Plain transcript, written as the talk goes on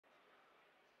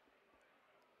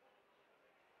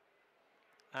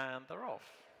And they're off.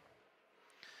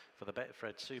 For the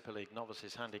Betfred Super League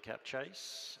Novices Handicap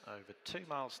Chase, over 2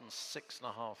 miles and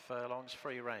 6.5 furlongs,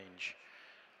 free range.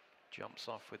 Jumps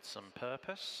off with some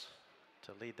purpose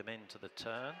to lead them into the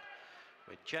turn,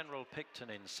 with General Picton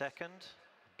in second,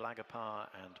 Blagapar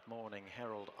and Morning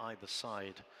Herald either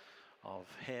side of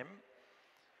him,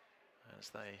 as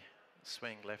they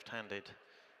swing left-handed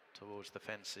towards the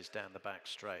fences down the back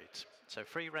straight. So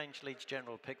free range leads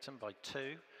General Picton by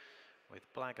 2,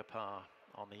 with Blagapar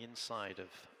on the inside of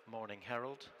Morning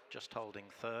Herald, just holding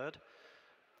third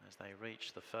as they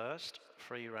reach the first.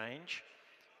 Free range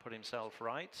put himself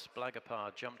right.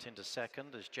 Blagapar jumped into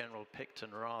second as General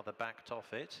Picton rather backed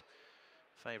off it.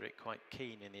 Favourite quite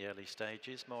keen in the early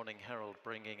stages. Morning Herald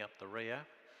bringing up the rear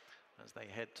as they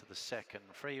head to the second.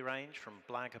 Free range from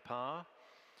Blagapar,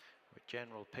 with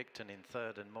General Picton in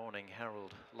third and Morning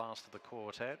Herald last of the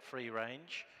quartet. Free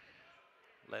range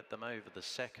led them over the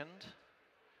second.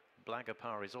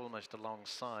 Blagapar is almost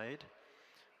alongside,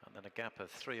 and then a gap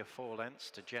of 3 or 4 lengths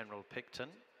to General Picton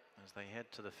as they head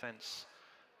to the fence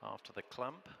after the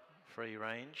clump. Free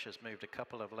range has moved a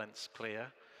couple of lengths clear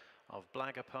of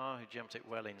Blagapar, who jumped it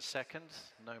well in second.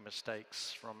 No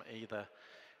mistakes from either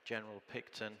General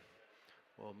Picton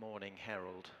or Morning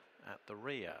Herald at the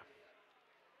rear.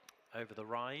 Over the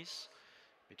rise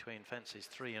between fences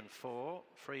 3 and 4,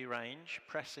 free range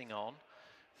pressing on,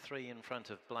 3 in front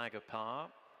of Blagapar,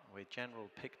 with General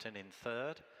Picton in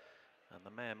third, and the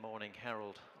mare Morning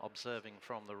Herald observing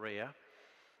from the rear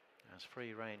as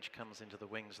free range comes into the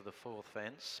wings of the fourth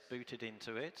fence. Booted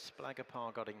into it,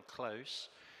 Blagapar got in close.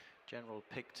 General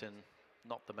Picton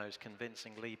not the most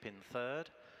convincing leap in third.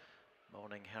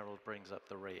 Morning Herald brings up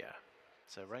the rear.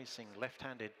 So racing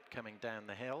left-handed coming down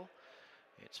the hill.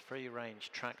 It's free range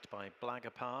tracked by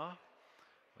Blagapar,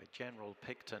 with General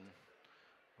Picton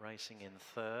racing in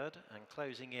third and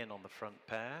closing in on the front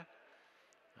pair,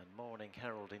 and Morning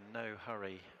Herald in no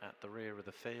hurry at the rear of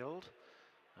the field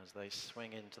as they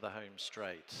swing into the home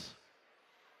straight.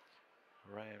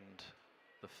 Round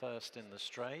the first in the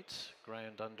straight,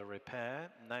 ground under repair.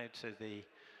 Now to the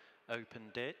open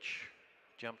ditch,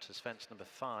 jumped as fence number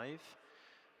 5.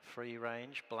 Free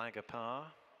range, Blagapar.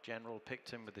 General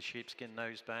Picton with the sheepskin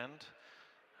noseband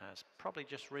has probably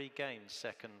just regained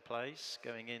second place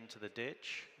going into the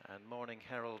ditch, and Morning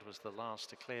Herald was the last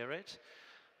to clear it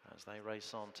as they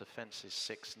race on to fences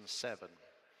 6 and 7.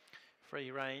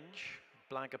 Free range,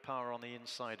 Blagapar on the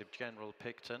inside of General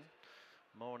Picton,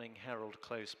 Morning Herald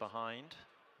close behind.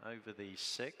 Over the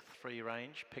 6th, free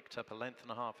range picked up a length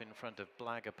and a half in front of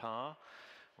Blagapar,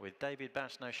 with David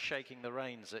Bassnow shaking the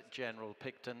reins at General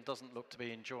Picton. Doesn't look to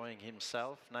be enjoying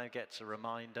himself, now gets a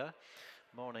reminder.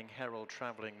 Morning Herald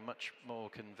travelling much more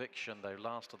conviction, though,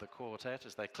 last of the quartet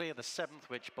as they clear the 7th,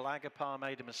 which Blagapar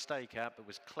made a mistake at, but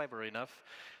was clever enough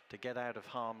to get out of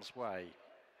harm's way.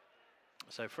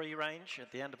 So free range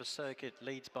at the end of a circuit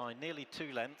leads by nearly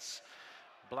 2 lengths.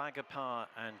 Blagapar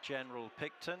and General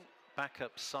Picton.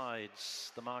 Backup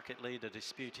sides, the market leader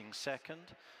disputing second.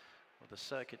 With the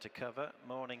circuit to cover,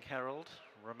 Morning Herald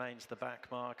remains the back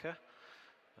marker,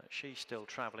 but she's still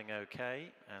travelling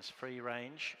okay as free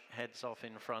range heads off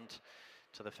in front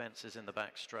to the fences in the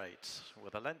back straight,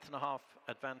 with a length and a half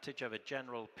advantage over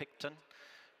General Picton,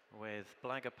 with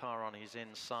Blagapar on his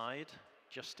inside,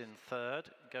 just in third,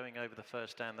 going over the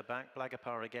first down the back.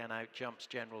 Blagapar again out jumps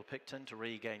General Picton to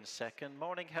regain second.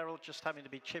 Morning Herald just having to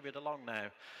be chivied along now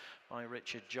by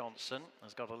Richard Johnson,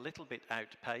 has got a little bit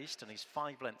outpaced and he's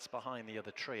 5 lengths behind the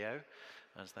other trio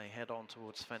as they head on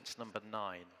towards fence number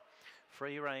 9.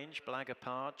 Free range,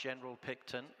 Blagapar, General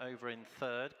Picton over in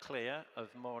third, clear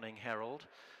of Morning Herald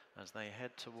as they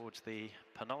head towards the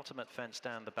penultimate fence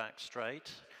down the back straight.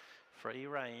 Free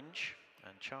range,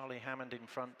 and Charlie Hammond in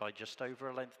front by just over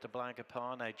a length to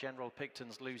Blagapar. Now General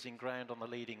Picton's losing ground on the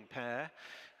leading pair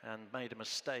and made a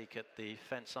mistake at the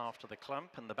fence after the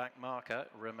clump, and the back marker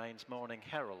remains Morning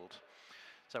Herald.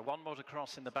 So 1 more to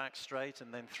cross in the back straight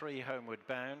and then 3 homeward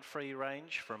bound. Free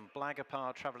range from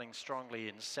Blagapar travelling strongly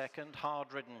in second.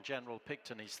 Hard-ridden General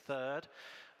Picton is third,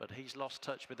 but he's lost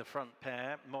touch with the front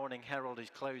pair. Morning Herald is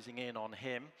closing in on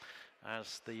him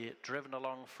as the driven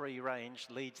along free range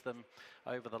leads them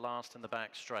over the last in the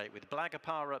back straight, with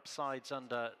Blagapar up sides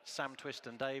under Sam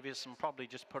Twiston Davies and probably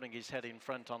just putting his head in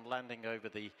front on landing over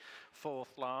the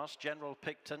 4th last. General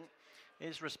Picton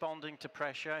is responding to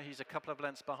pressure. He's a couple of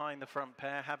lengths behind the front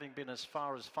pair, having been as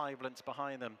far as 5 lengths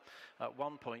behind them at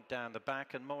one point down the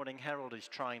back, and Morning Herald is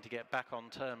trying to get back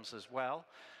on terms as well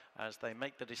as they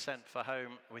make the descent for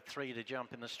home with 3 to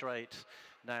jump in the straight.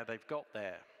 Now they've got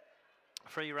there.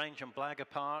 Free Range and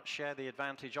Blagapar share the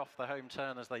advantage off the home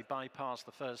turn as they bypass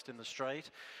the first in the straight,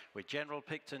 with General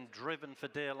Picton driven for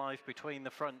dear life between the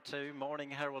front two. Morning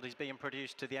Herald is being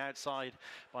produced to the outside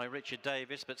by Richard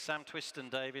Davis, but Sam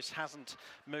Twiston-Davis hasn't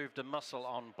moved a muscle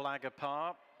on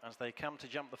Blagapar as they come to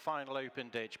jump the final open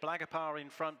ditch. Blagapar in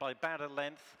front by about a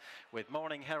length, with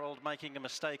Morning Herald making a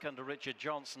mistake under Richard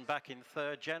Johnson back in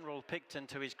third. General Picton,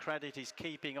 to his credit, is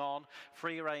keeping on.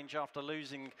 Free Range, after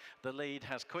losing the lead,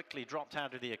 has quickly dropped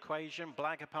out of the equation.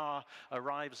 Blagapar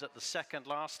arrives at the second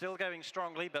last, still going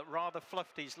strongly, but rather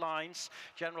fluffed his lines.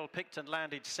 General Picton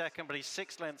landed second, but he's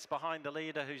 6 lengths behind the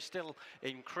leader, who's still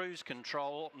in cruise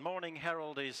control. Morning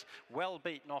Herald is well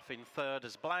beaten off in third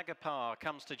as Blagapar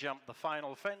comes to jump the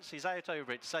final fence. He's out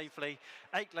over it safely,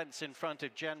 8 lengths in front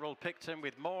of General Picton,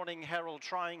 with Morning Herald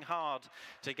trying hard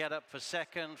to get up for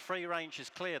second. Free Range has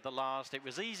cleared the last. It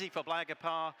was easy for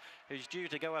Blagapar, who's due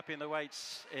to go up in the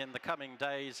weights in the coming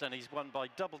days, and he's won by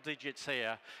double digits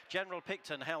here. General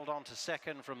Picton held on to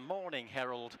second from Morning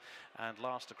Herald, and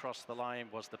last across the line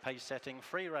was the pace-setting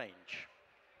Free Range.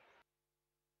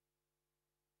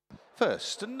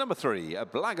 First, number 3,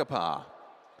 Blagapar.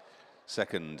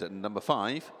 Second, number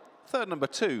 5. Third, number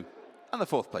 2, and the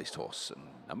 4th placed horse,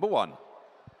 number 1.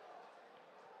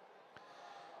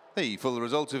 The full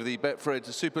result of the Betfred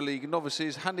Super League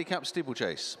Novices Handicap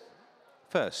Steeplechase.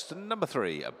 First, number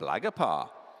 3, Blagapar.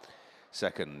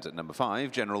 Second, number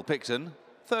 5, General Picton.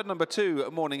 Third, number 2,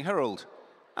 Morning Herald.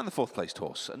 And the 4th placed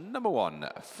horse, number 1,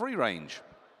 Free Range.